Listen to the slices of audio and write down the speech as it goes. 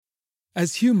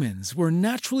As humans, we're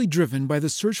naturally driven by the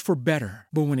search for better.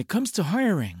 But when it comes to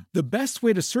hiring, the best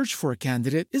way to search for a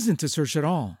candidate isn't to search at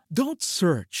all. Don't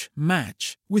search,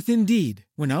 match with Indeed.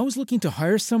 When I was looking to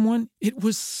hire someone, it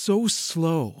was so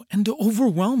slow and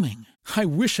overwhelming. I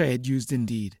wish I had used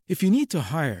Indeed. If you need to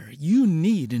hire, you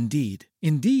need Indeed.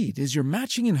 Indeed is your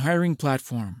matching and hiring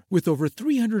platform with over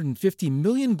 350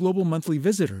 million global monthly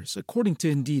visitors, according to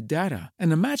Indeed data,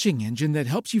 and a matching engine that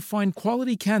helps you find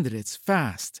quality candidates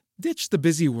fast. Ditch the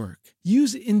busy work.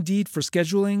 Use Indeed for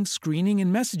scheduling, screening,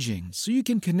 and messaging so you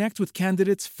can connect with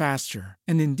candidates faster.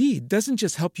 And Indeed doesn't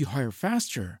just help you hire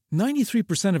faster.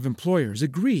 93% of employers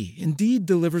agree Indeed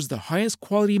delivers the highest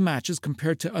quality matches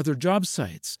compared to other job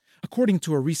sites, according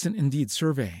to a recent Indeed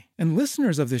survey. And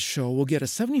listeners of this show will get a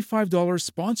 $75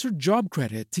 sponsored job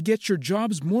credit to get your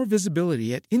jobs more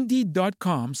visibility at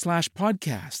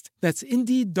Indeed.com/podcast. That's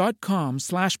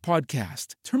Indeed.com/podcast.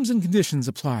 Terms and conditions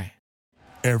apply.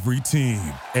 Every team,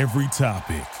 every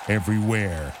topic,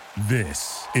 everywhere.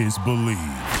 This is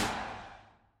Believe.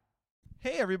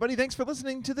 Hey, everybody. Thanks for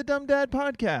listening to the Dumb Dad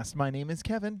Podcast. My name is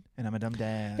Kevin, and I'm a dumb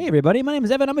dad. Hey, everybody. My name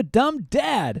is Evan. I'm a dumb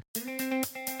dad.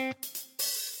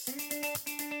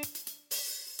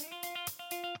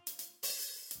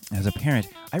 As a parent,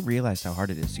 I realized how hard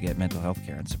it is to get mental health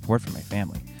care and support for my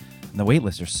family. And the wait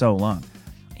lists are so long.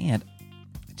 And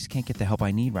I just can't get the help I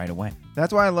need right away.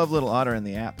 That's why I love Little Otter in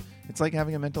the app. It's like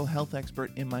having a mental health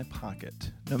expert in my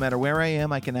pocket. No matter where I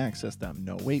am, I can access them.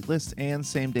 No wait lists and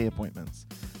same-day appointments.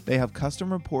 They have custom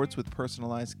reports with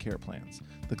personalized care plans.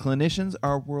 The clinicians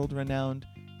are world-renowned,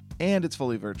 and it's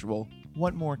fully virtual.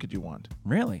 What more could you want?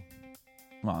 Really?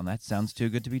 Well, that sounds too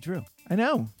good to be true. I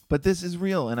know, but this is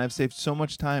real, and I've saved so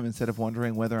much time instead of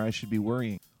wondering whether I should be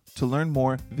worrying. To learn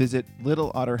more, visit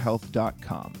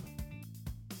littleotterhealth.com.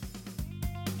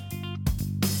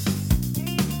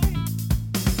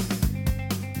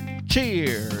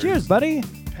 Cheers! Cheers, buddy.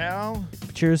 Pal.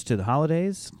 Cheers to the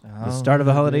holidays. The start of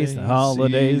the holidays, the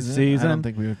holidays season. I don't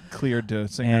think we were cleared to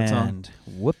sing that song. And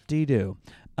whoop-dee-doo.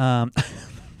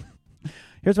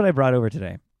 Here's what I brought over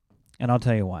today, and I'll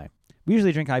tell you why. We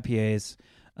usually drink IPAs,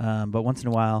 but once in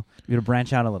a while, we're going to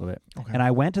branch out a little bit. Okay. And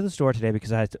I went to the store today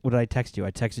because what did I text you?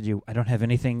 I texted you, I don't have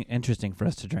anything interesting for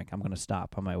us to drink. I'm going to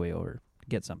stop on my way over to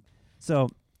get some. So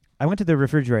I went to the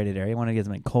refrigerated area. I wanted to get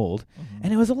something cold. Mm-hmm.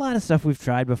 And it was a lot of stuff we've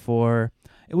tried before.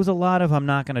 It was a lot of I'm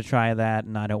not going to try that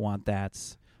and I don't want that.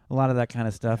 A lot of that kind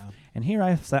of stuff. Yeah. And here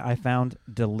I found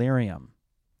Delirium.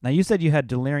 Now, you said you had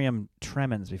Delirium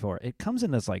Tremens before. It comes in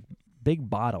this, like, big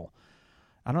bottle.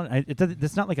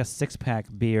 It's not like a 6-pack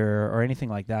beer or anything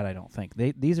like that, I don't think.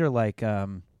 These are like,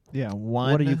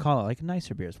 what do you call it? Like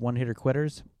nicer beers, one-hitter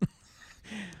quitters?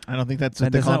 I don't think that's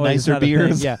what they call nicer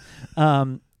beers. Yeah.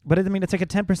 But it's like a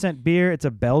 10% beer. It's a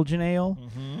Belgian ale.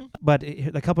 Mm-hmm. But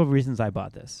a couple of reasons I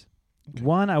bought this. Okay.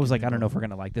 One, I was like, I don't know if we're going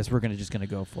to like this. We're just going to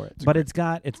go for it.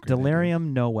 It's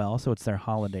Delirium Noel, so it's their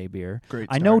holiday beer. Great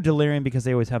I know Delirium because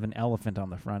they always have an elephant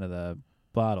on the front of the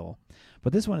bottle.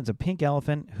 But this one is a pink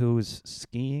elephant who's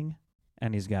skiing,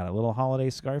 and he's got a little holiday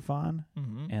scarf on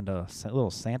and a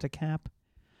little Santa cap.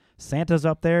 Santa's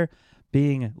up there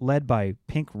being led by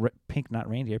pink not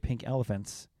reindeer, pink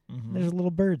elephants. Mm-hmm. There's a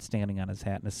little bird standing on his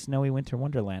hat in a snowy winter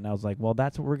wonderland. I was like, well,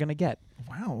 that's what we're going to get.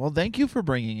 Wow. Well, thank you for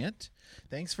bringing it.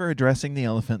 Thanks for addressing the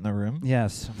elephant in the room.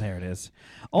 Yes, there it is.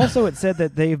 Also, it said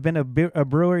that they've been a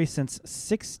brewery since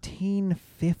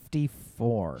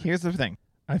 1654. Here's the thing.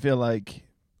 I feel like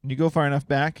when you go far enough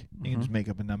back, you can just make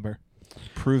up a number.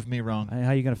 Prove me wrong.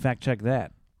 How are you going to fact check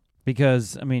that?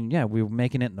 Because, we were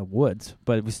making it in the woods,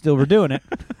 but we still were doing it.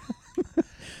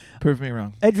 Prove me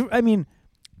wrong.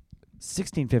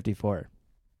 1654.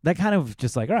 That kind of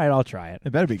just like, all right, I'll try it.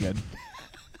 It better be good.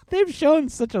 They've shown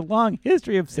such a long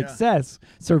history of success,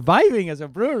 surviving as a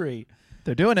brewery.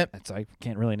 They're doing it. I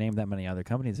can't really name that many other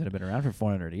companies that have been around for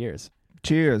 400 years.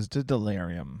 Cheers to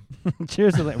Delirium.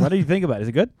 Cheers to Delirium. What do you think about it? Is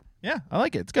it good? Yeah, I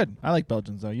like it. It's good. I like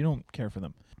Belgians, though. You don't care for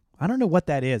them. I don't know what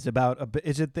that is about.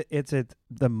 Is it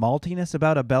the maltiness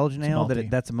about a Belgian ale?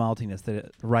 That's a maltiness that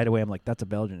right away I'm like, that's a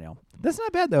Belgian ale. That's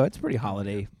not bad, though. It's pretty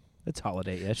holiday. It's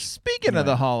holiday-ish. Speaking of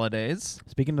the holidays.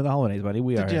 Speaking of the holidays, buddy,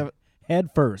 we are head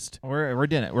first. We're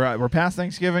doing it. We're past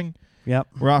Thanksgiving. Yep.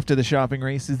 We're off to the shopping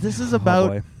races. This is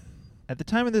about, at the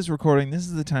time of this recording, this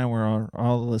is the time where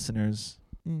all the listeners,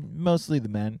 mostly the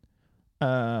men,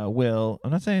 will. I'm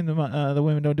not saying the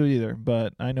women don't do it either,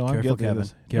 but I know I'm guilty of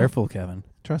this. Careful, Kevin.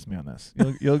 Trust me on this.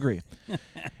 You'll agree.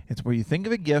 It's where you think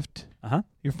of a gift. Uh-huh.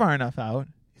 You're far enough out.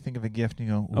 You think of a gift and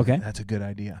you go, okay, that's a good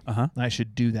idea. Uh-huh. I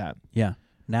should do that. Yeah.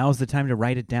 Now's the time to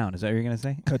write it down. Is that what you're going to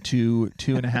say? Cut to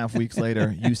 2.5 weeks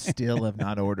later, you still have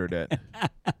not ordered it.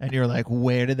 And you're like,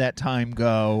 where did that time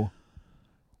go?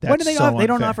 Why do they so they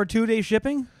don't unfair. offer 2-day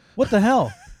shipping? What the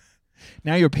hell?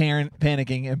 Now you're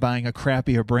panicking and buying a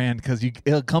crappier brand because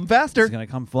it'll come faster. It's going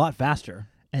to come a lot faster.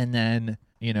 And then,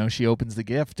 she opens the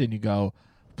gift and you go,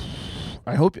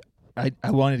 I hope I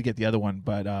wanted to get the other one,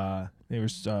 but there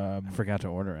was I forgot to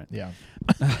order it. yeah.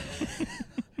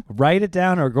 Write it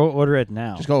down or go order it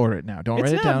now. Just go order it now. Don't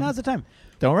write it down. Now's the time.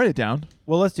 Don't write it down.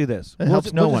 Well, let's do this. It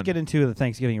helps no we'll one. just get into the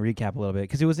Thanksgiving recap a little bit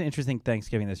because it was an interesting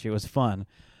Thanksgiving this year. It was fun,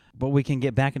 but we can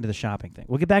get back into the shopping thing.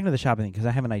 We'll get back into the shopping thing because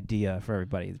I have an idea for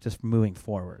everybody just moving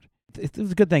forward. It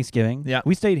was a good Thanksgiving. Yeah.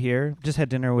 We stayed here, just had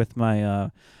dinner with my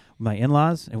my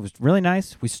in-laws. It was really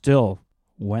nice. We still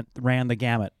ran the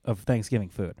gamut of Thanksgiving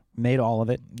food, made all of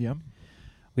it. Yeah.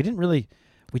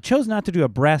 We chose not to do a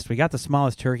breast. We got the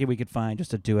smallest turkey we could find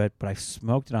just to do it, but I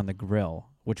smoked it on the grill,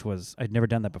 which was, I'd never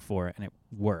done that before, and it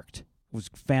worked. It was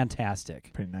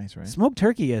fantastic. Pretty nice, right? Smoked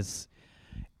turkey it's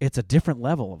a different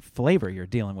level of flavor you're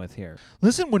dealing with here.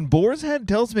 Listen, when Boar's Head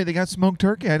tells me they got smoked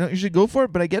turkey, I don't usually go for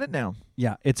it, but I get it now.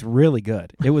 Yeah, it's really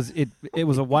good. It was it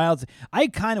was a wild. I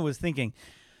kind of was thinking,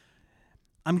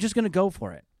 I'm just gonna go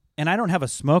for it, and I don't have a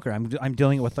smoker. I'm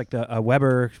dealing with like a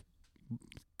Weber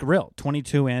grill,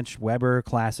 22-inch Weber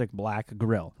classic black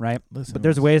grill, right? Listen, But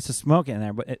there's ways to smoke it in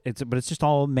there, but it's just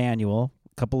all manual.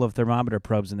 A couple of thermometer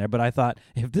probes in there. But I thought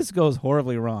if this goes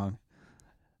horribly wrong,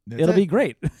 it'll be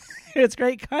great. It's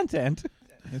great content.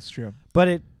 It's true. But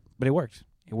it worked.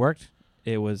 It worked.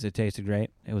 It tasted great.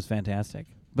 It was fantastic.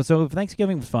 But so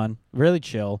Thanksgiving was fun. Really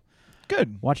chill.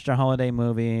 Good. Watched our holiday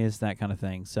movies, that kind of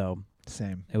thing. So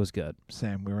Same. it was good.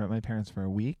 Same. We were at my parents for a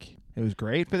week. It was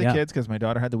great for the Yeah. kids because my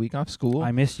daughter had the week off school.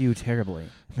 I miss you terribly.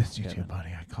 missed you too, Kevin. buddy.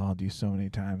 I called you so many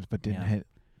times, but didn't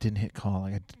Yeah. hit call.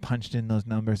 Like I punched in those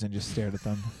numbers and just stared at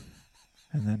them,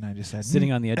 and then I just said,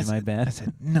 Sitting on the edge I of my said- bed. I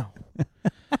said, no,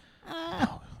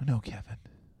 no, Kevin.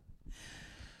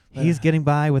 He's getting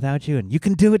by without you, and you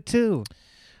can do it too.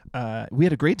 We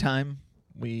had a great time.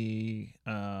 It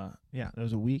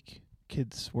was a week.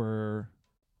 Kids were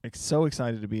so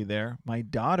excited to be there. My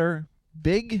daughter,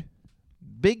 big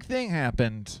thing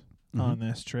happened on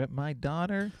this trip. My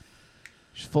daughter,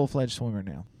 she's a full-fledged swimmer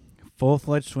now.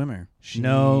 Full-fledged swimmer.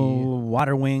 No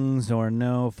water wings or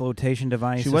no flotation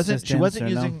device. She wasn't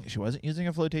assistance using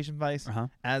a flotation device Uh-huh.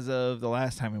 as of the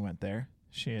last time we went there.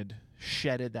 She had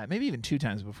shedded that, maybe even 2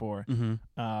 times before. Mm-hmm.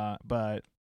 But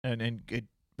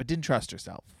didn't trust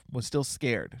herself. Was still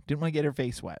scared. Didn't want to get her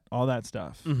face wet. All that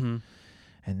stuff. Mm-hmm.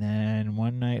 And then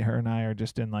one night, her and I are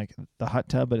just in like the hot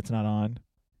tub, but it's not on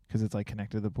because it's like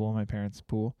connected to the pool, my parents'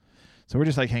 pool. So we're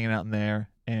just like hanging out in there,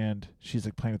 and she's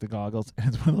like playing with the goggles. And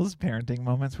it's one of those parenting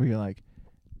moments where you're like,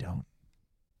 don't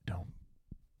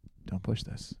push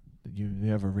this. You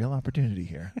have a real opportunity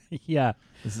here. Yeah.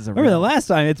 This is a Remember real the last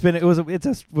time it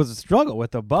was a struggle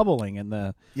with the bubbling and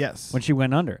the yes. when she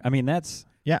went under. I mean, that's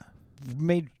Yeah.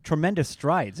 made tremendous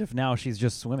strides if now she's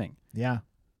just swimming. Yeah.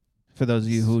 For those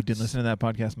of you who didn't listen to that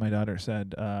podcast, my daughter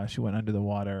said she went under the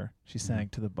water. She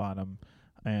sank to the bottom.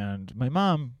 And my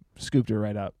mom scooped her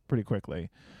right up pretty quickly.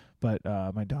 But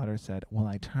my daughter said, well,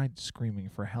 I tried screaming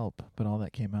for help, but all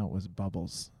that came out was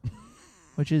bubbles,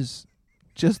 which is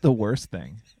just the worst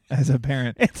thing as a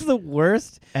parent It's the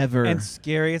worst ever. and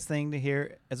scariest thing to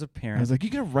hear as a parent. I was like,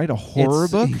 you're going to write a horror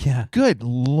book? Yeah. Good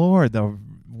Lord, the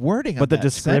wording But of the that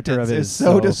descriptor sentence of it is is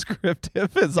so so-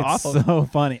 descriptive. It's awful. so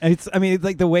funny. It's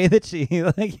like the way that she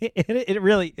like it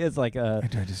really is like I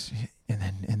tried to, and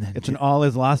then it's an all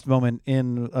is lost moment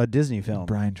in a Disney film.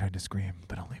 Brian tried to scream,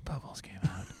 but only bubbles came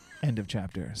out. End of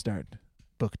chapter. Start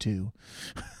book 2.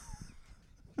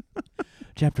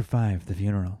 Chapter 5, the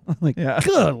funeral. Like, Yeah.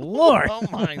 good Lord. Oh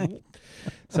my.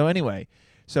 So anyway,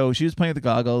 so she was playing with the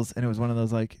goggles, and it was one of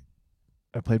those like,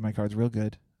 I played my cards real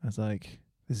good. I was like,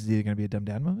 this is either going to be a dumb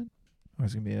dad moment, or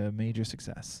it's going to be a major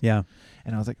success. Yeah.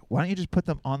 And I was like, why don't you just put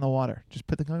them on the water? Just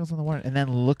put the goggles on the water, and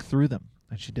then look through them.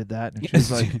 And she did that, and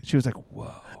she was like,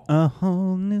 whoa. A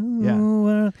whole new Yeah.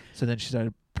 world. So then she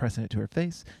started pressing it to her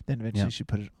face. Then eventually Yeah. she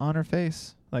put it on her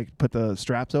face, like put the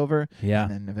straps over. Yeah.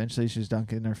 And then eventually she was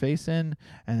dunking her face in.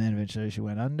 And then eventually she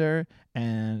went under.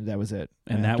 And that was it.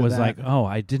 And that after was like, oh,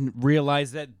 I didn't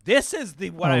realize that this is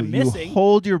what oh, I'm missing. You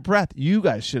hold your breath. You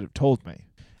guys should have told me.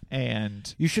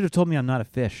 And You should have told me I'm not a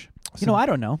fish. So- I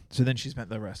don't know. so then she spent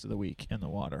the rest of the week in the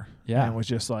water. Yeah. And was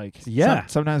just like, Yeah.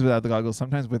 sometimes without the goggles,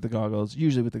 sometimes with the goggles,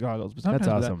 usually with the goggles. But sometimes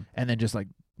That's without. awesome. And then just like,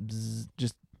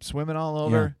 just swimming all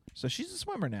over. Yeah. So she's a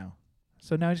swimmer now.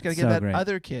 So now he's got to get So that great.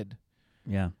 other kid,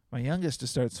 Yeah. my youngest, to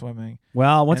start swimming.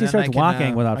 Well, once he And then starts I can,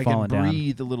 walking without I falling can down.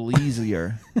 breathe a little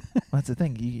easier. That's the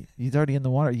thing. He's already in the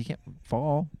water. You can't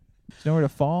fall. There's nowhere to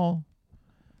fall.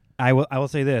 I will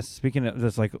say this. Speaking of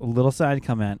this, like a little side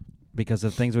comment, because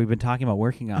of things we've been talking about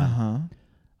working on. Uh-huh.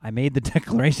 I made the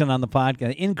declaration on the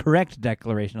podcast, incorrect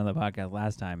declaration on the podcast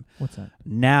last time. What's that?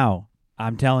 Now,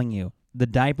 I'm telling you, the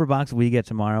diaper box we get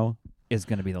tomorrow is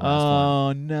going to be the last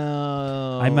one.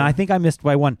 Oh, no. I think I missed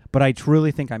by one, but I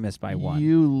truly think I missed by one.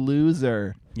 You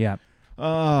loser. Yeah,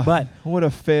 Oh, but what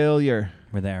a failure.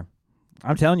 we're there.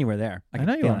 I'm telling you, we're there. I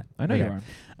know you feel are. it. I know We're you there. are.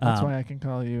 That's why I can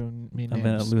call you mean I've names.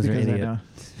 been a loser because idiot. I know.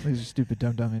 Loser, stupid,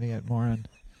 dumb idiot, moron.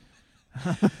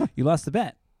 You lost the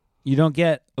bet. You don't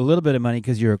get a little bit of money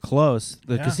because you're close.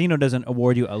 The Yeah. casino doesn't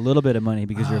award you a little bit of money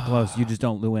because you're close. You just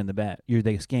don't win the bet.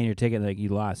 They scan your ticket like you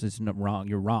lost. It's not wrong.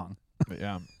 You're wrong. But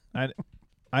yeah.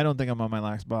 I don't think I'm on my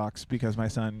last box because my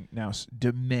son now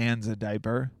demands a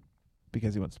diaper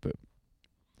because he wants to poop.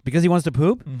 Because he wants to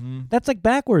poop? Mm-hmm. That's like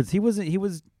backwards. He was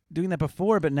doing that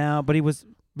before, but he was.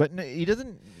 But he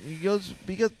doesn't. He goes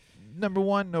because number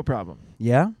one, no problem.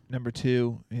 Yeah? Number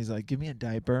two, he's like, give me a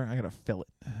diaper. I gotta fill it.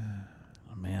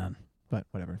 Oh, man. But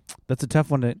whatever. That's a tough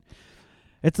one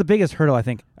it's the biggest hurdle, I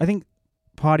think. I think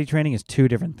potty training is two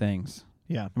different things.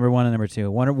 Yeah. Number one and number two.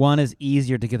 One is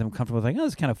easier to get them comfortable with, like, oh,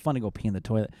 it's kind of fun to go pee in the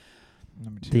toilet.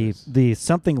 Number two. The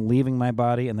something leaving my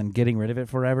body and then getting rid of it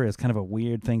forever is kind of a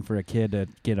weird thing for a kid to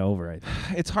get over. I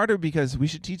think. It's harder because we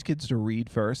should teach kids to read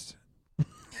first.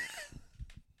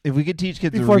 If we could teach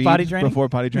kids Before to read potty training? before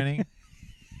potty training,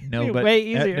 no, but Way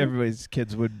easier. everybody's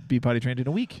kids would be potty trained in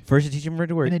a week. First you teach them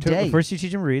to read. In a day. First you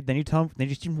teach them to read, then you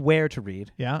teach them where to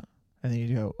read. Yeah. And then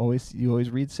you always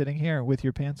read sitting here with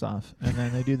your pants off. And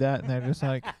then they do that and they're just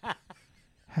like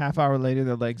half hour later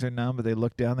their legs are numb, but they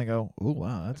look down, they go, "Oh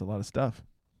wow, that's a lot of stuff."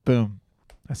 Boom.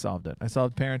 I solved it. I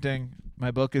solved parenting.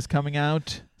 My book is coming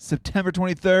out September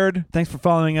 23rd. Thanks for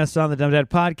following us on the Dumb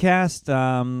Dad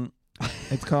Podcast.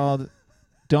 It's called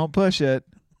Don't Push It,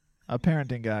 a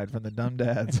parenting guide from the Dumb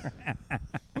Dads.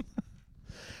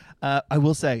 I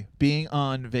will say, being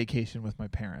on vacation with my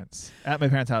parents, at my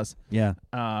parents' house, Yeah.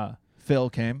 Phil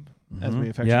came, as we Mhm.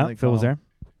 affectionately Yeah, Phil was call there.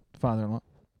 father-in-law,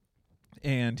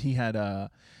 and he had a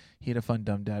fun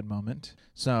dumb dad moment.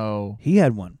 So He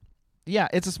had one. yeah,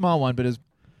 it's a small one, but it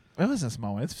wasn't a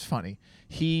small one. It's funny.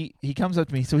 He comes up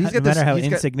to me, so he's No got this. matter how he's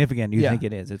got- insignificant you Yeah. think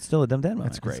it is, it's still a dumb dad moment.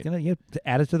 That's great. You have to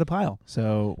add it to the pile.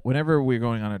 So whenever we're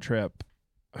going on a trip,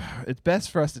 it's best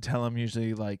for us to tell him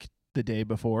usually like the day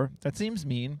before. That seems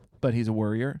mean, but he's a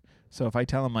worrier. So if I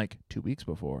tell him like 2 weeks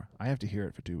before, I have to hear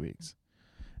it for 2 weeks.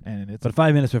 And it's But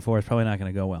 5 minutes before is probably not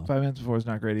going to go well. 5 minutes before is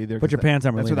not great either. Put 'cause your pants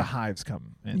on. That's We're where the leaving. hives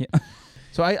come in. Yeah.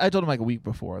 So I told him like a week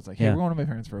before. I was like, hey, Yeah. we're going to my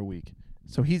parents for a week.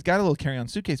 So he's got a little carry-on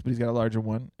suitcase, but he's got a larger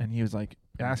one. And he was like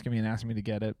asking me to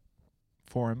get it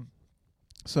for him.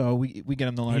 So we get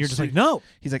him the larger And you're just like, suit- no.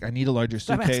 He's like, I need a larger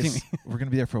Stop asking suitcase. We're going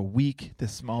to be there for a week.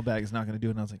 This small bag is not going to do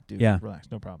it. And I was like, dude, Yeah. relax.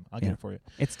 No problem. I'll Yeah. get it for you.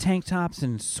 It's tank tops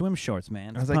and swim shorts,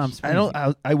 man. I was It's Palm like,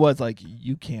 Springs. I was like,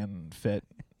 you can fit.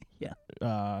 Yeah.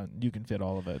 You can fit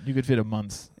all of it. You could fit a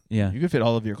month's. Yeah. You could fit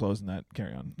all of your clothes in that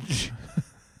carry-on.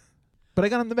 But I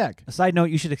got him the bag. A side note,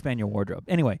 you should expand your wardrobe.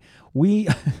 Anyway, we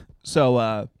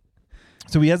So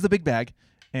he has the big bag,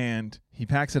 and he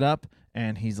packs it up,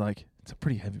 and he's like, it's a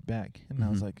pretty heavy bag. And I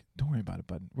was Mhm. like, don't worry about it,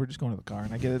 bud. We're just going to the car.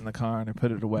 And I get it in the car, and I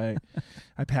put it away.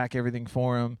 I pack everything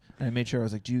for him, and I made sure. I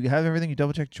was like, do you have everything? You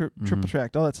double-checked,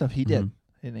 triple-checked, all that stuff. He did.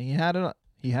 And he had it.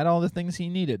 He had all the things he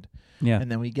needed. Yeah. And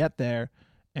then we get there,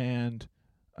 and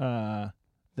the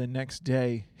next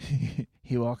day,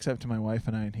 he walks up to my wife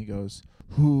and I, and he goes,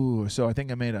 "Ooh, so I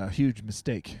think I made a huge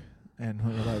mistake." And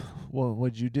we were like, "Well,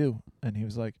 what'd you do?" And he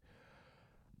was like,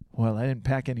 "Well, I didn't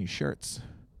pack any shirts."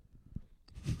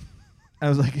 I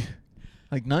was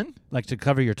like none? Like to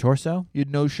cover your torso? You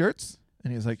had no shirts?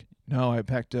 And he was like, "No, I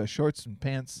packed shorts and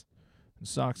pants and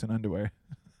socks and underwear."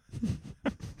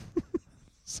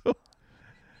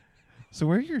 So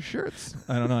where are your shirts?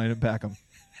 I don't know. I didn't pack them.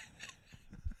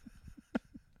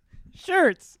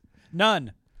 Shirts.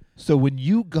 None. So when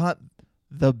you got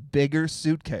the bigger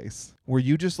suitcase, were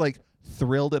you just like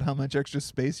thrilled at how much extra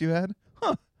space you had?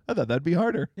 Huh. I thought that'd be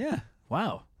harder. Yeah.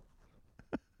 Wow.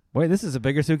 Wait, this is a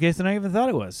bigger suitcase than I even thought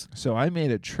it was. So I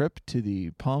made a trip to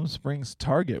the Palm Springs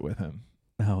Target with him.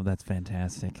 Oh, that's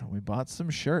fantastic. We bought some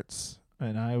shirts,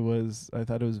 and I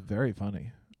thought it was very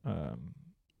funny.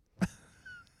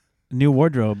 New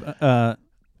wardrobe.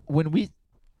 When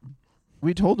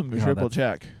we told him to Yeah, triple that's-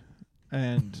 check,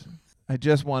 and I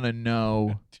just want to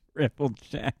know Triple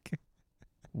check.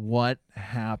 what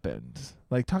happened.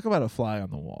 Like, talk about a fly on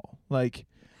the wall. Like,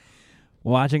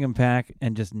 Watching him pack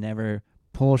and just never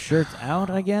pull shirts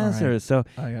out, I guess. All right. Or so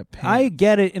I got pants. I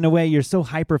get it in a way. You're so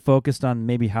hyper focused on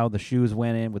maybe how the shoes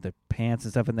went in with the pants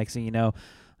and stuff, and next thing you know,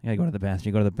 you gotta go to the bathroom.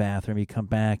 You go to the bathroom. You come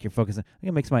back. You're focusing. I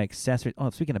gotta make my accessories. Oh,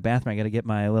 speaking of bathroom, I gotta get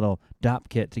my little DOP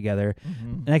kit together.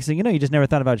 Mhm. Next thing you know, you just never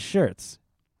thought about shirts.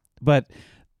 But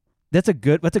That's a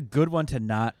good one to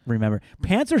not remember.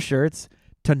 Pants or shirts,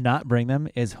 to not bring them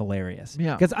is hilarious.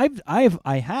 Yeah. Because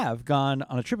I have gone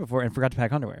on a trip before and forgot to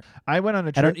pack underwear. I went on a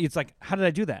I trip. don't, it's like, how did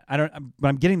I do that? When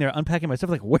I'm getting there, unpacking my stuff,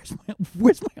 like, where's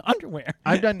my underwear?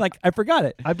 I've done like, I forgot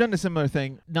it. I've done a similar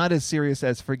thing, not as serious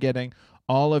as forgetting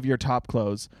all of your top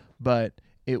clothes, but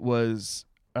it was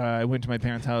I went to my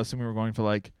parents' house and we were going for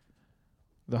like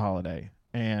the holiday,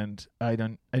 and I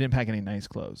didn't pack any nice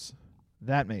clothes.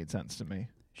 That made sense to me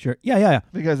Sure. Yeah.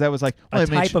 because that was like A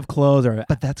type of clothes or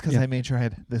But that's because Yeah. I made sure I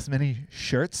had this many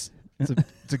shirts.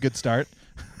 It's a good start.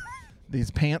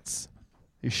 These pants,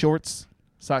 these shorts,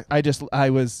 socks.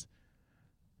 It was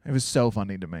so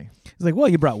funny to me. It's like, well,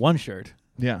 you brought one shirt.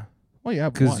 Yeah. Well, yeah,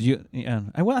 Because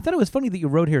one. I thought it was funny that you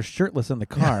rode here shirtless in the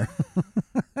car.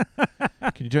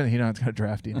 Can you turn the heat on? It's kind of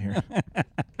drafty in here.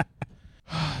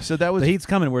 So that was The heat's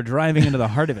coming. We're driving into the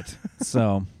heart of it.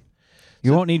 So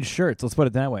you won't need shirts. Let's put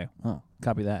it that way. Oh,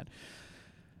 copy that.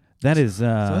 That is. so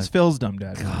that's Phil's dumb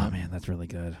dad. Oh, man, that's really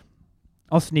good.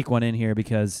 I'll sneak one in here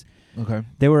because Okay.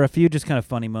 there were a few just kind of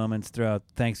funny moments throughout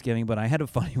Thanksgiving, but I had a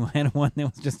funny one. I had one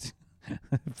that was just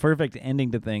perfect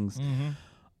ending to things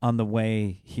on the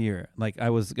way here. Like I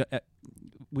was,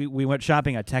 we went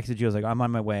shopping. I texted you. I was like, I'm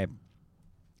on my way,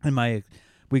 and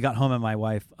we got home and my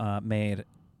wife made.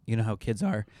 You know how kids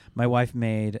are. My wife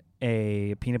made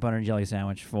a peanut butter and jelly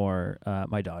sandwich for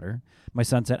my daughter. My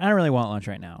son said, I don't really want lunch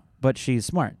right now, but she's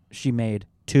smart. She made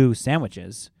 2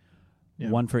 sandwiches,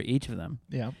 one for each of them,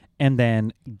 and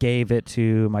then gave it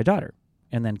to my daughter,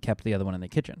 and then kept the other one in the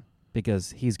kitchen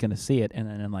because he's going to see it, and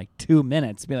then in like 2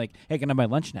 minutes be like, hey, can I have my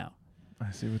lunch now?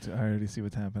 I already see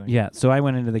what's happening. Yeah, so I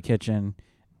went into the kitchen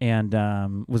and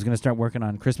was going to start working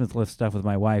on Christmas list stuff with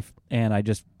my wife, and I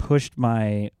just pushed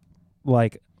my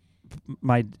laptop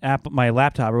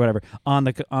or whatever on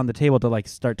the table to like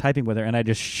start typing with her, and I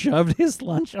just shoved his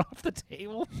lunch off the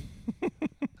table.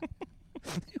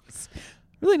 It was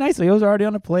really nicely. It was already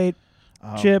on a plate,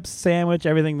 chips, sandwich,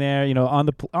 everything there. You know, on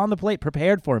the plate,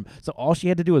 prepared for him. So all she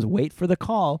had to do was wait for the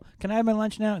call. Can I have my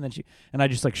lunch now? And I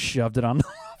just like shoved it on the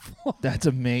floor. That's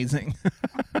amazing.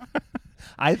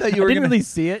 I thought you were didn't gonna really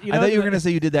see it. You know? I thought you were gonna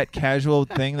say you did that casual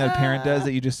thing that a parent does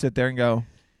that you just sit there and go,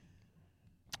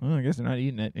 well, I guess they're not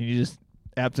eating it, and you just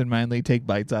absentmindedly take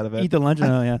bites out of it. Eat the lunch.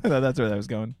 Oh yeah. I thought that's where that was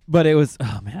going. But it was,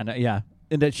 oh man, yeah.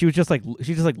 And that she just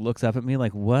looks up at me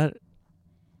like, what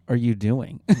are you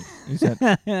doing? You said,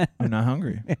 I'm not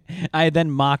hungry. I then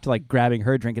mocked like grabbing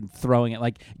her drink and throwing it,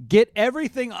 like, get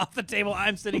everything off the table.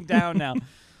 I'm sitting down now.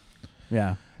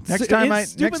 Yeah. Next time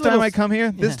I come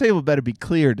here, this table better be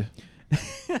cleared.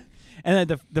 And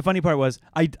then the funny part was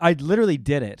I literally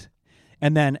did it.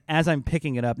 And then as I'm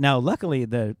picking it up, now luckily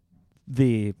the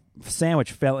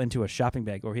sandwich fell into a shopping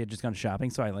bag, or he had just gone shopping,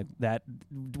 so I like that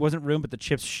wasn't ruined, but the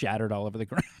chips shattered all over the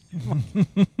ground.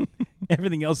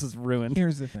 Everything else is ruined.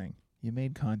 Here's the thing. You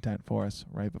made content for us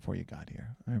right before you got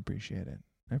here. I appreciate it.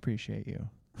 I appreciate you.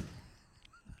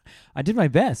 I did my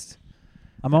best.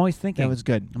 I'm always thinking. That was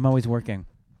good. I'm always working.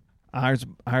 Ours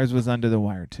was under the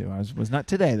wire too. Ours was not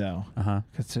today though.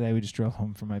 Because today we just drove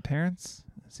home from my parents.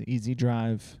 It's an easy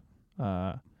drive.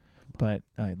 But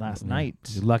last night,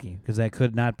 You're lucky because that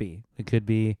could not be. It could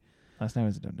be. Last night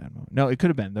was a dumb dad moment. No, it could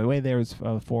have been. The way there was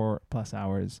 4+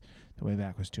 hours. The way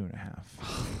back was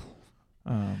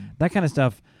 2.5. That kind of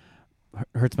stuff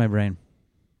hurts my brain.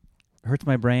 Hurts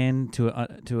my brain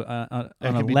on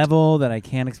a level that I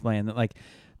can't explain.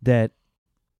 That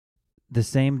the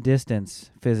same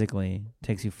distance physically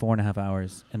takes you 4.5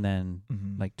 hours, and then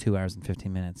like 2 hours and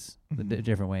 15 minutes. The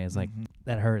different way is like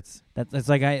that hurts. That's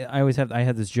like I always have. I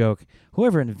had this joke.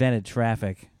 Whoever invented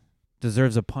traffic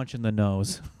deserves a punch in the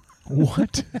nose.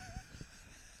 What?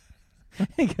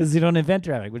 Because you don't invent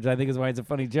traffic, which I think is why it's a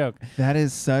funny joke. That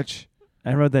is such.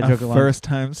 I wrote that joke a lot.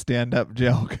 First-time stand-up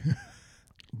joke.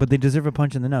 But they deserve a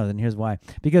punch in the nose, and here's why.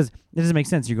 Because it doesn't make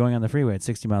sense. You're going on the freeway at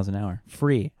 60 miles an hour.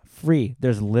 Free.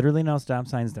 There's literally no stop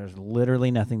signs. There's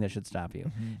literally nothing that should stop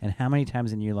you. And how many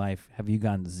times in your life have you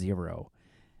gone 0?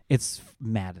 It's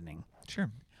maddening.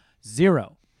 Sure.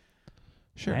 0.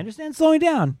 Sure. I understand slowing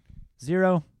down.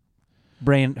 0.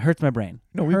 Brain hurts my brain.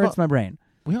 No, hurts my brain.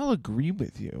 We all agree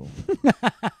with you.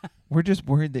 We're just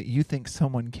worried that you think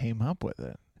someone came up with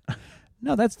it.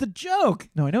 No, that's the joke.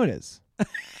 No, I know it is.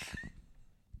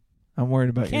 I'm worried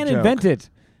about Can't your joke. invent it.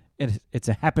 It's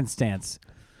a happenstance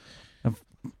of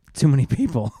too many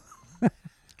people.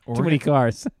 Too many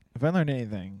cars. If I learned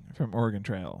anything from Oregon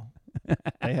Trail,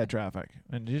 they had traffic.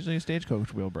 And usually a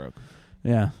stagecoach wheel broke.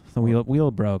 Yeah, the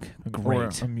wheel broke.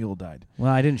 Great. Or a mule died.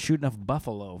 Well, I didn't shoot enough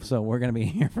buffalo, so we're going to be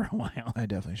here for a while. I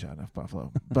definitely shot enough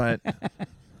buffalo. But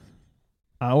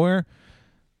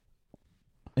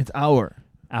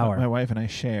Hour. My wife and I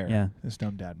share Yeah. this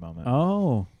dumb dad moment.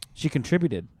 Oh, she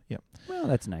contributed. Yep. Well,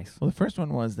 that's nice. Well, the first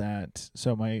one was that,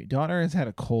 so my daughter has had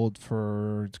a cold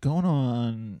it's going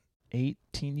on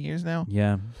 18 years now.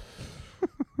 Yeah.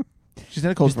 She's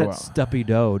had a cold Just for a that while. stuppy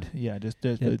doed. Yeah, just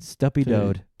That stuppy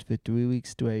doed. for 3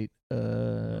 weeks straight.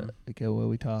 Okay, well,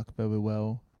 we talk very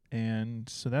well. And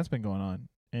so that's been going on.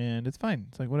 And it's fine.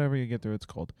 It's like whatever you get through, it's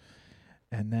cold.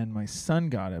 And then my son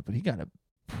got it, but he got it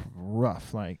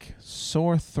rough, like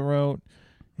sore throat.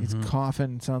 He's Mhm.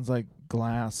 coughing, sounds like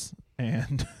glass,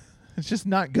 and it's just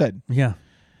not good. Yeah.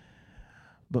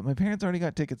 But my parents already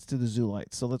got tickets to the Zoo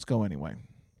Lights, so let's go anyway.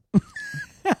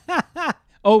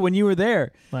 Oh, when you were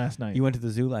there, Last night. you went to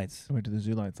the Zoo Lights. I went to the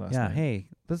Zoo Lights last Yeah. night. Hey,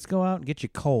 let's go out and get you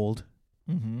cold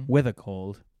Mm-hmm. with a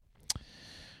cold.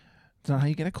 It's not how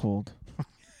you get a cold.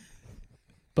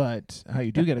 But how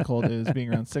you do get a cold is being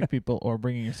around sick people or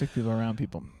bringing your sick people around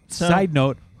people. So, Side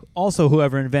note: also,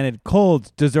 whoever invented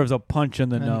colds deserves a punch in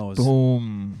the and nose.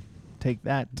 Boom. Take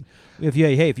that. If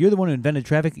you're the one who invented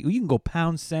traffic, you can go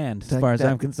pound sand. As Take far as that.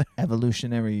 I'm concerned.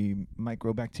 Evolutionary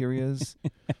microbacterias.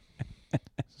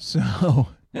 So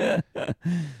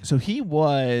he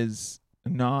was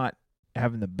not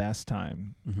having the best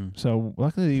time. Mm-hmm. So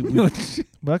luckily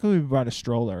we brought a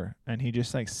stroller and he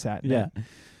just like sat Yeah. there.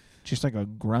 Just like a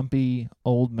grumpy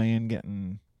old man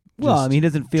getting Well, I just mean, he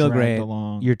doesn't feel dragged great.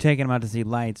 along. You're taking him out to see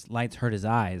lights. Lights hurt his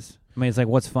eyes. I mean, it's like,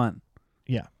 what's fun?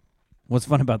 Yeah. What's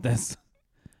fun about this?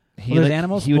 He, There's like,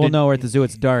 animals? he Well, would- no, we're at the zoo.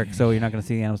 It's dark, so you're not going to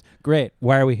see the animals. Great.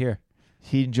 Why are we here?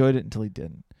 He enjoyed it until he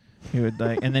didn't. He would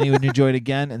like, and then he would enjoy it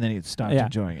again, and then he'd stop Yeah.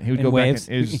 enjoying it. He would In go waves? back.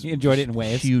 And it was He enjoyed it in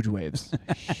waves? Huge waves,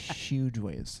 huge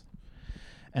waves.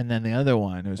 And then the other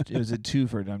one, it was a two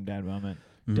for dumb dad moment,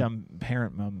 Mhm. dumb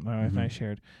parent moment. My wife and I Mhm.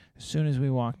 shared. As soon as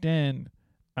we walked in,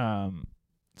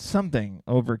 something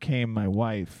overcame my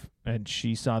wife, and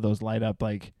she saw those light up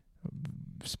like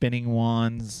spinning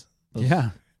wands. those- Yeah.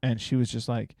 and she was just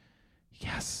like,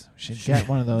 "Yes, we should get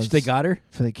one of those." They got her?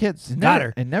 for the kids. It Got never-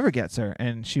 her. It never gets her.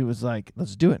 And she was like,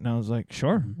 let's do it. And I was like,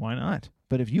 sure, Mhm. why not?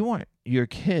 But if you want your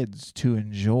kids to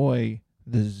enjoy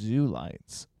the Zoo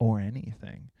Lights or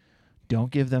anything, don't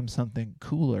give them something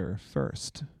cooler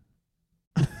first.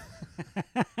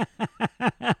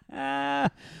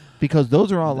 Because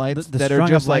those are all lights the that are strung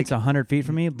just up like, lights 100 feet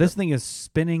from me. This thing is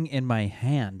spinning in my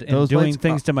hand and Those doing lights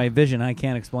things to my vision I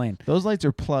can't explain. those lights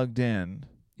are plugged in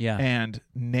Yeah. and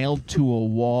nailed to a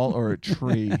wall or a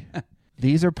tree.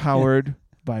 These are powered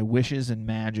by wishes and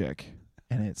magic,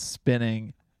 and it's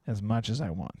spinning as much as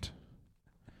I want.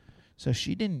 So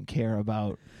she didn't care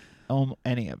about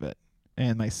any of it.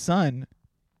 And my son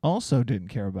also didn't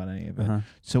care about any of it. Uh-huh.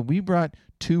 So we brought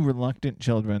two reluctant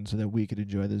children so that we could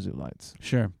enjoy the Zoo Lights.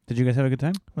 Sure. Did you guys have a good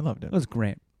time? We loved It it. was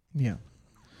great. Yeah.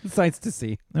 Sights to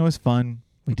see. It was fun.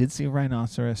 We did see a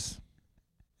rhinoceros.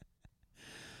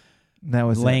 That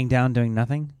was Laying down doing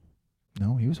nothing.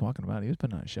 No, he was walking about. He was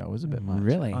putting on a show. It was a bit much.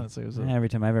 Really? Honestly, it was Every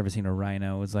time I've ever seen a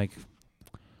rhino, it was like,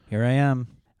 here I am.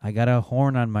 I got a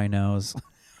horn on my nose.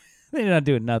 They're not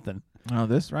doing nothing. Oh,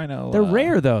 this rhino. They're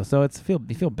rare though, so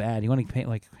you feel bad. You want to paint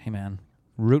like, hey man,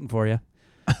 rooting for you.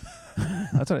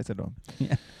 That's what I said to him.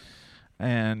 Yeah.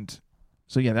 And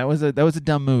so yeah, that was a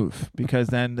dumb move because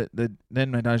then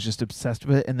then my daughter's just obsessed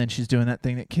with it, and then she's doing that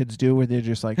thing that kids do where they're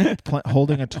just like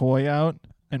holding a toy out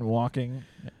and walking,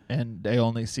 and they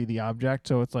only see the object,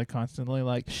 so it's like constantly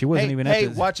like, She wasn't even at hey,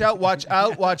 the watch out, watch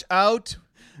out, watch out.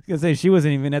 I was gonna say she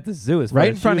wasn't even at the zoo as far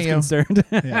Right as in front she of was you. concerned.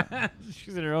 Yeah.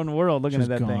 She's in her own world looking She was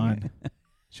at that gone. thing.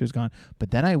 She was gone.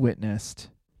 But then I witnessed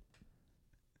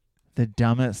the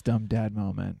dumbest dumb dad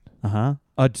moment. Uh-huh.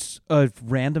 A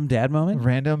random dad moment?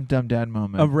 Random dumb dad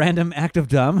moment. A random act of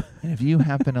dumb? And if you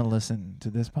happen to listen to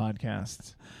this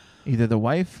podcast, either the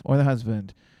wife or the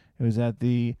husband, it was at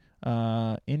the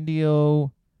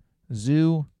Indio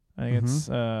Zoo. I think it's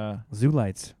Zoo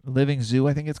lights. Living Zoo,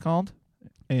 I think it's called.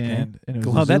 And it was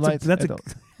Well, the Zoo that's a- Lights that's a-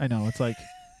 adult- I know, it's like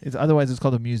otherwise it's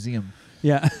called a museum.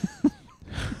 Yeah.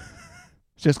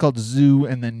 It's just called Zoo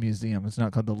and then Museum. It's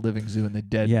not called the Living Zoo and the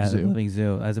Dead yeah, the Zoo. living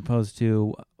zoo, as opposed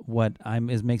to what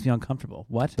makes me uncomfortable.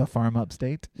 What? The farm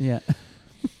upstate. Yeah.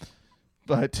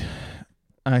 But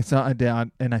I saw a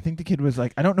dad, and I think the kid was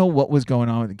like, I don't know what was going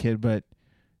on with the kid, but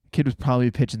the kid was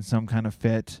probably pitching some kind of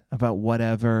fit about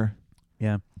whatever.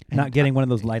 Yeah. And Not getting one of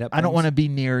those light up I don't want to be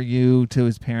near you to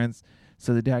his parents.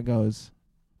 So the dad goes,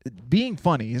 being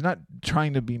funny. He's not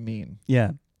trying to be mean.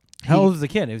 Yeah. How old is the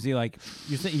kid? Is he like,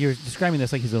 you're describing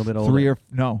this like he's a little bit older.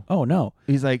 No. Oh, no.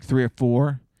 He's like 3 or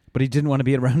 4. But he didn't want to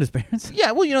be around his parents?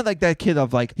 Yeah, well, like that kid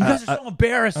of like, You guys are so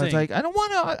embarrassing. I was like, I don't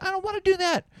want to do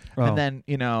that. Oh. And then,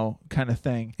 kind of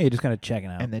thing. Hey, just kind of checking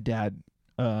out. And the dad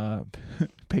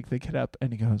picked the kid up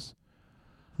and he goes,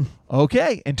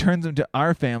 okay, and turns them to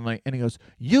our family, and he goes,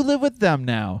 you live with them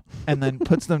now, and then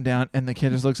puts them down, and the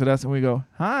kid just looks at us, and we go,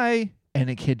 hi, and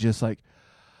the kid just like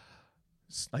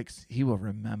he will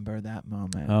remember that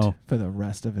moment for the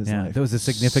rest of his life. That was a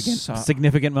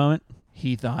significant moment.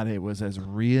 He thought it was as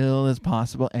real as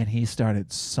possible, and he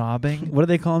started sobbing. What do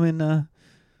they call him in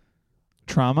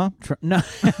trauma? No.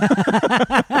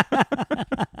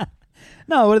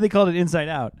 No, what do they call it? Inside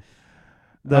Out.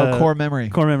 The core memory.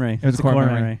 Core memory. It was a core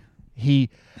memory. He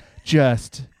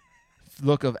just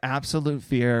look of absolute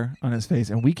fear on his face,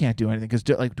 and we can't do anything because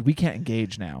we can't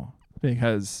engage now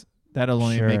because that'll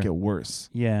only make it worse.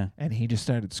 Yeah. And he just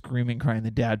started screaming, crying.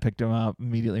 The dad picked him up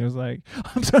immediately. He was like,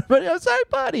 I'm sorry, buddy. I'm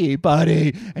sorry,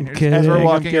 buddy. And as we're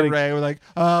walking away, we're like,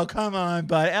 oh, come on,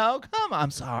 buddy. Oh, come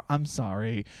on. I'm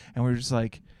sorry. And we're just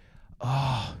like,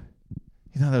 oh,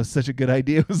 that was such a good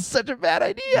idea. It was such a bad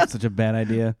idea. Such a bad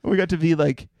idea. We got to be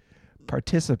like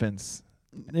participants.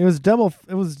 It was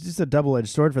just a double-edged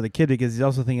sword for the kid because he's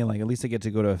also thinking like at least I get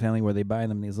to go to a family where they buy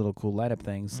them these little cool light-up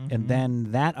things, and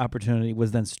then that opportunity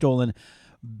was then stolen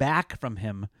back from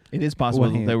him. It is possible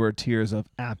that there were tears of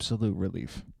absolute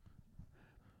relief.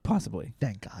 Possibly.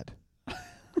 Thank God.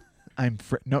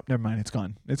 Nope, never mind. It's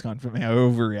gone. It's gone from me. I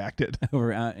overreacted.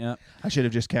 Yeah. I should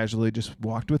have just casually just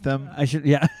walked with them.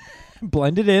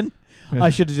 Blended in. I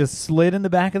should have just slid in the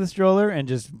back of the stroller and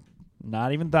just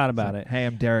not even thought about it. Hey,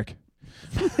 I'm Derek.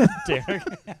 Derek.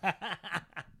 A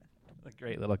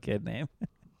great little kid name.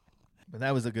 But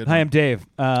that was a good Hi, one. I'm Dave.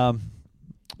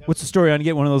 What's the story on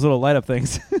getting one of those little light up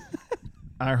things?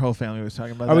 Our whole family was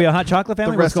talking about that. Are we a hot chocolate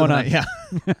family? What's going on? Yeah.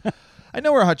 I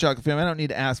know we're a hot chocolate family. I don't need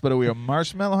to ask, but are we a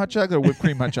marshmallow hot chocolate or whipped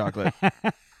cream hot chocolate?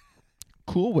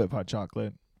 Cool Whip hot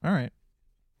chocolate. All right.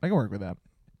 I can work with that.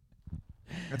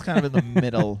 It's kind of in the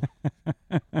middle.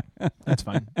 That's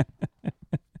fine.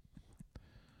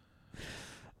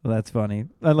 Well, that's funny.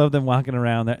 I love them walking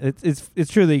around. It's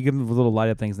true that you give them little light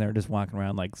up things and they're just walking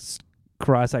around like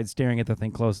cross-eyed staring at the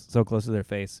thing so close to their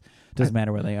face. Doesn't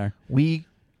matter where they are. We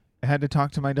had to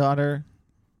talk to my daughter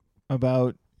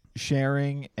about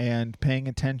sharing and paying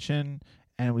attention,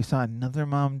 and we saw another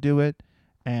mom do it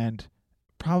and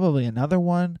probably another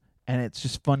one, and it's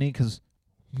just funny because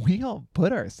we all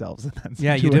put ourselves in that situation.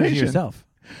 Yeah, you did it yourself.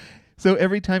 So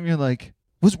every time you're like,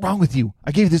 what's wrong with you?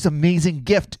 I gave you this amazing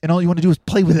gift, and all you want to do is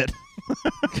play with it.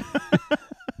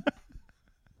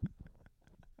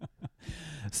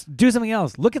 Do something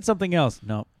else. Look at something else.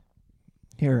 No.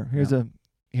 Here's a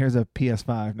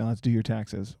PS5. Now let's do your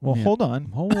taxes. Well, hold on.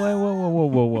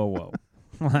 Whoa.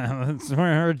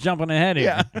 We're jumping ahead here.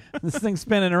 Yeah. This thing's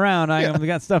spinning around. We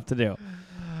got stuff to do.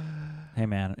 Hey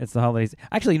man, it's the holidays.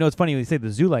 Actually, it's funny when you say the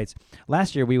zoo lights.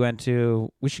 Last year we're going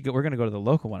to go to the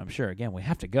local one, I'm sure. Again, we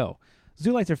have to go.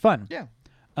 Zoo lights are fun. Yeah.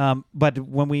 But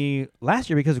last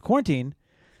year because of quarantine,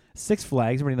 Six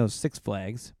Flags, everybody knows Six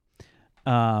Flags.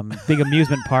 Big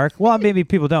amusement park. Well, maybe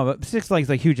people don't, but Six Flags is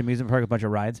like huge amusement park, a bunch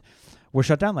of rides. Were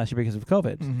shut down last year because of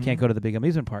COVID. Mm-hmm. Can't go to the big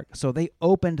amusement park. So they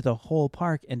opened the whole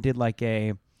park and did like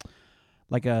a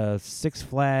Six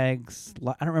Flags, I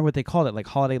don't remember what they called it, like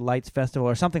Holiday Lights Festival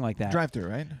or something like that. Drive-through,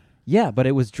 right? Yeah, but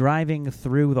it was driving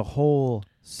through the whole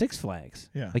Six Flags.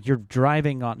 Yeah. Like you're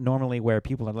driving on normally where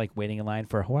people are like waiting in line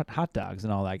for hot dogs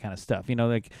and all that kind of stuff.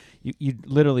 Like you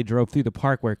literally drove through the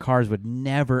park where cars would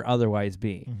never otherwise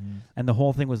be. Mm-hmm. And the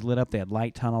whole thing was lit up. They had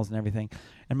light tunnels and everything.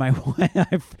 And my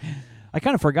wife, I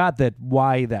kind of forgot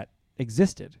why that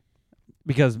existed.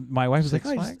 Because my wife was Six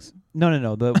like, Flags? No.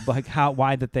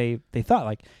 Why that they thought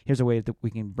like, here's a way that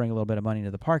we can bring a little bit of money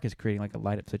into the park is creating like a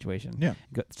light up situation. Yeah.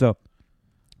 So,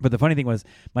 but the funny thing was,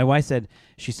 my wife said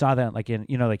she saw that like in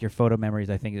like your photo memories,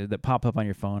 I think that pop up on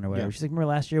your phone or whatever. Yeah. She's like, remember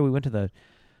last year we went to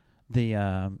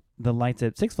the lights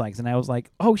at Six Flags, and I was like,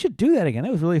 oh, we should do that again.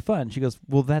 That was really fun. She goes,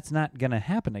 well, that's not gonna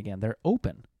happen again. They're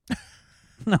open.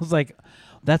 And I was like,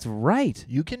 that's right.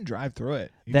 You can drive through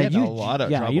it. You get in a lot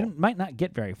of trouble. You might not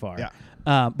get very far.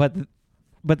 Yeah.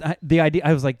 But the idea,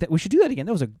 I was like, we should do that again.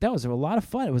 That was a lot of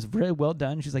fun. It was really well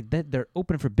done. She's like, they're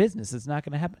open for business. It's not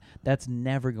going to happen. That's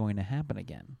never going to happen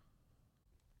again.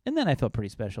 And then I felt pretty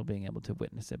special being able to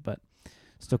witness it, but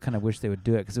still kind of wish they would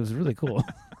do it because it was really cool.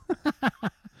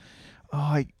 Oh,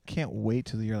 I can't wait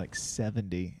till you're like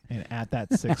 70 and at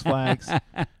that Six Flags.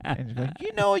 And you're like,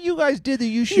 what you guys did that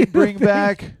you should bring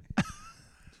back?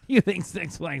 You think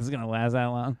Six Flags is going to last that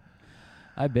long?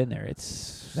 I've been there.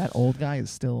 That old guy is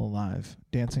still alive,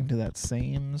 dancing to that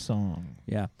same song.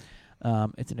 Yeah.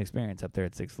 It's an experience up there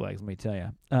at Six Flags, let me tell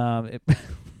you.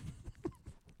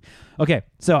 Okay,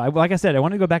 so like I said, I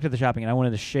wanted to go back to the shopping, and I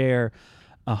wanted to share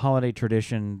a holiday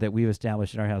tradition that we've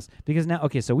established in our house. Because now,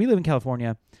 so we live in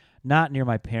California, not near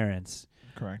my parents.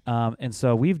 Correct. And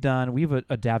so we've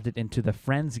adapted into the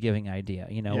Friendsgiving idea,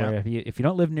 where if you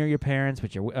don't live near your parents,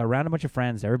 but you're around a bunch of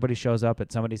friends, everybody shows up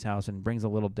at somebody's house and brings a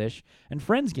little dish. And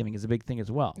Friendsgiving is a big thing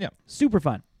as well. Yeah. Super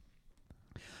fun.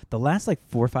 The last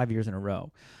 4 or 5 years in a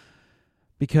row,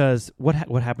 because what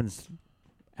happens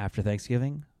after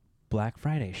Thanksgiving? Black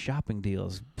Friday shopping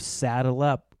deals. Saddle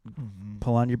up,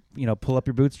 pull up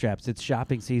your bootstraps. It's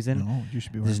shopping season. No, you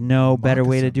should be. There's no better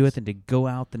way to do it than to go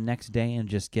out the next day and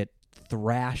just get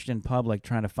thrashed in public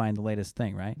trying to find the latest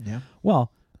thing, right? Yeah.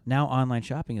 Well, now online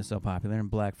shopping is so popular, and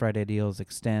Black Friday deals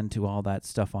extend to all that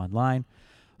stuff online.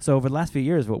 So over the last few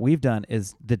years, what we've done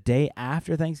is the day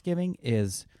after Thanksgiving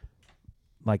is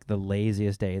like the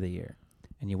laziest day of the year.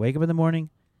 And you wake up in the morning,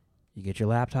 you get your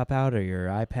laptop out or your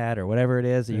iPad or whatever it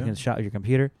is that you can shop your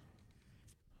computer.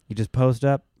 You just post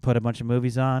up, put a bunch of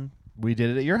movies on. We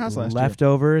did it at your house last year.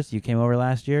 Leftovers. You came over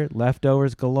last year.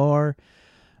 Leftovers galore.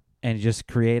 And just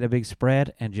create a big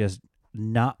spread and just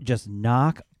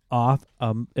knock off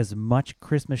as much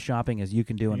Christmas shopping as you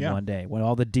can do in one day. When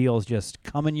all the deals just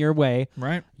coming your way.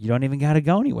 Right. You don't even got to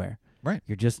go anywhere. Right.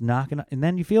 You're just knocking. And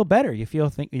then you feel better.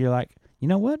 You're like, you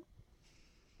know what?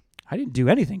 I didn't do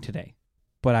anything today.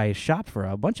 But I shopped for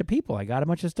a bunch of people. I got a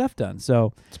bunch of stuff done.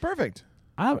 So it's perfect.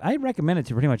 I recommend it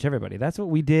to pretty much everybody. That's what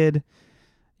we did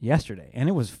yesterday, and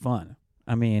it was fun.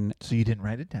 I mean, so you didn't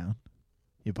write it down.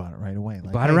 You bought it right away.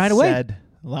 Like away.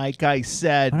 Like I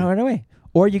said. Right away.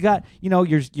 Or you got, you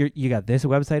got this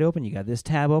website open, you got this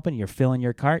tab open, you're filling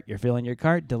your cart,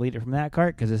 delete it from that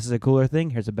cart because this is a cooler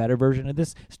thing. Here's a better version of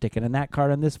this. Stick it in that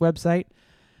cart on this website.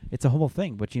 It's a whole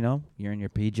thing. But, you're in your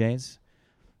PJs,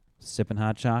 sipping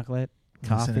hot chocolate.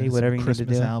 Coffee, whatever you Christmas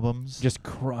need to do. Albums. Just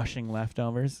crushing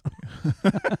leftovers.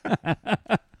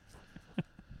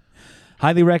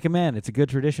 Highly recommend. It's a good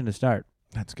tradition to start.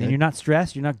 That's good. And you're not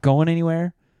stressed. You're not going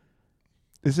anywhere.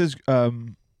 This is a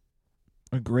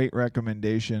great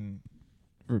recommendation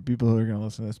for people who are going to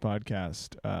listen to this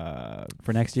podcast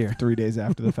for next year. 3 days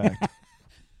after the fact.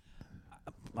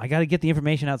 I got to get the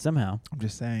information out somehow. I'm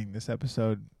just saying, this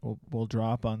episode will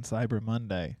drop on Cyber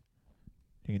Monday.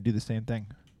 You can do the same thing.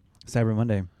 Cyber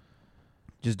Monday.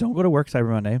 Just don't go to work Cyber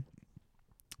Monday.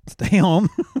 Stay home.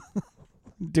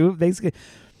 Do basically.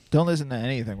 Don't listen to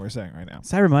anything we're saying right now.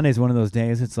 Cyber Monday is one of those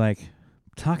days. It's like,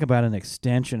 talk about an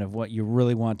extension of what you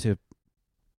really want to.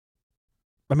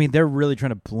 I mean, they're really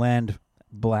trying to blend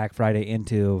Black Friday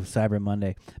into Cyber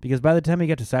Monday, because by the time you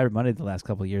get to Cyber Monday the last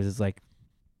couple of years, it's like,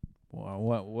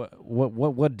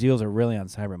 what deals are really on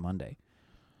Cyber Monday?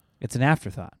 It's an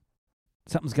afterthought.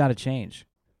 Something's got to change.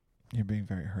 You're being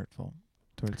very hurtful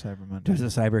towards Cyber Monday. Towards the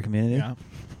cyber community? Yeah.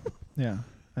 Yeah.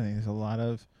 I think there's a lot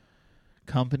of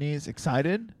companies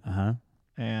excited. Uh-huh.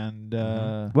 And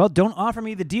well, don't offer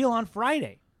me the deal on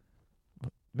Friday.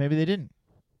 Maybe they didn't.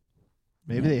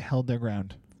 Maybe they held their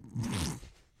ground.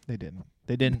 They didn't.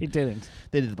 They didn't. They didn't.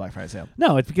 They did the Black Friday sale.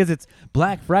 No, it's because it's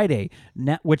Black Friday,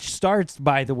 which starts,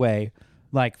 by the way,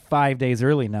 like 5 days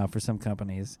early now for some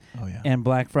companies. Oh, yeah. And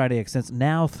Black Friday extends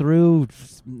now through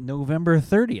November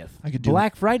 30th. I could do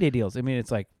Black Friday deals. I mean,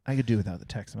 it's like... I could do without the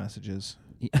text messages.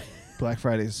 Black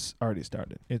Friday's already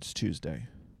started. It's Tuesday.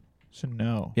 So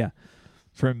no. Yeah.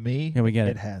 For me, we get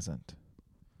it hasn't.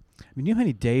 I mean, you know how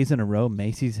many days in a row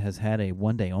Macy's has had a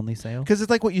one-day only sale? Because it's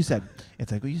like what you said.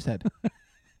 It's like what you said.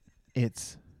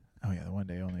 It's... Oh, yeah, the one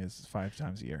day only is 5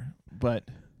 times a year. But...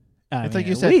 It's like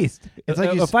you said. At least. It's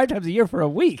like you 5 times a year for a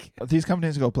week. These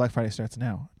companies go, Black Friday starts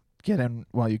now. Get in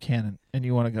while you can. And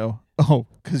you want to go, oh,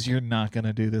 because you're not going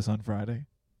to do this on Friday.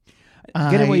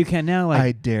 Get in while you can now. Like,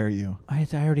 I dare you. I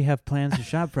already have plans to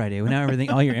shop Friday. Now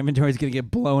all your inventory is going to get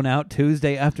blown out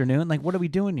Tuesday afternoon. Like, what are we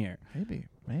doing here? Maybe.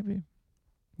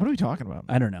 What are we talking about?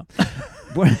 I don't know.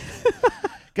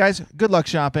 Guys, good luck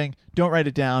shopping. Don't write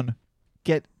it down.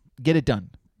 Get it done.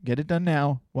 Get it done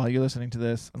now while you're listening to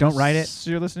this. Don't write it.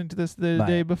 You're listening to this the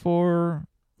day before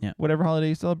whatever holiday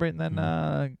you celebrate, and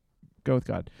then go with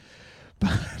God.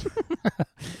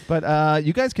 But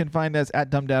you guys can find us at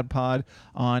Dumb Dad Pod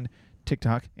on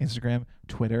TikTok, Instagram,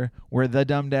 Twitter. We're The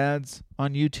Dumb Dads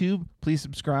on YouTube. Please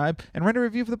subscribe and write a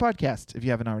review for the podcast if you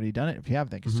haven't already done it. If you have,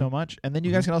 thank you so much. And then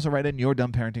you guys can also write in your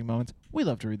dumb parenting moments. We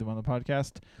love to read them on the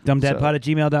podcast.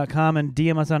 dumbdadpod@gmail.com and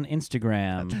DM us on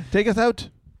Instagram. Take us out.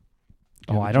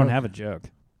 Oh, I don't have a joke.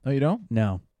 Oh, you don't?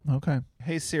 No. Okay.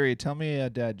 Hey, Siri, tell me a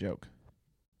dad joke.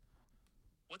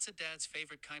 What's a dad's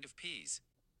favorite kind of peas?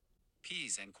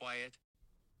 Peas and quiet.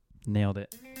 Nailed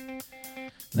it.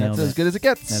 That's as good as it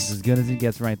gets. That's as good as it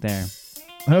gets right there.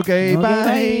 Okay,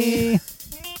 bye.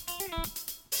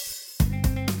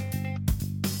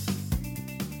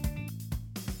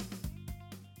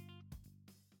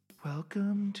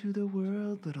 Welcome into the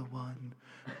world, little one.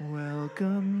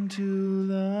 Welcome to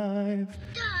life.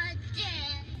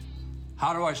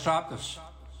 How do I stop this?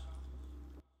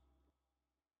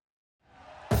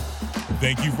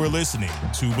 Thank you for listening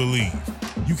to Believe.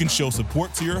 You can show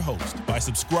support to your host by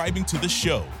subscribing to the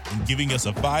show and giving us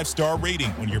a 5-star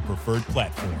rating on your preferred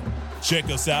platform. Check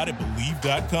us out at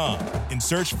Believe.com and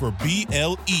search for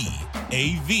BLEAV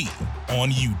on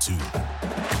YouTube.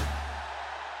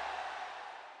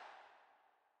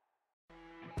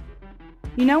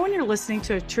 You know when you're listening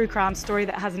to a true crime story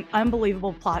that has an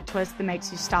unbelievable plot twist that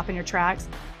makes you stop in your tracks?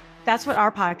 That's what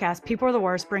our podcast, People Are the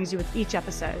Worst, brings you with each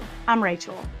episode. I'm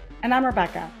Rachel. And I'm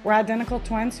Rebecca. We're identical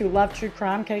twins who love true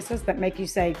crime cases that make you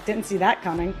say, didn't see that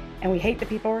coming, and we hate the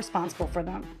people responsible for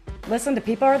them. Listen to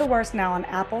People Are the Worst now on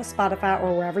Apple, Spotify,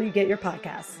 or wherever you get your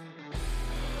podcasts.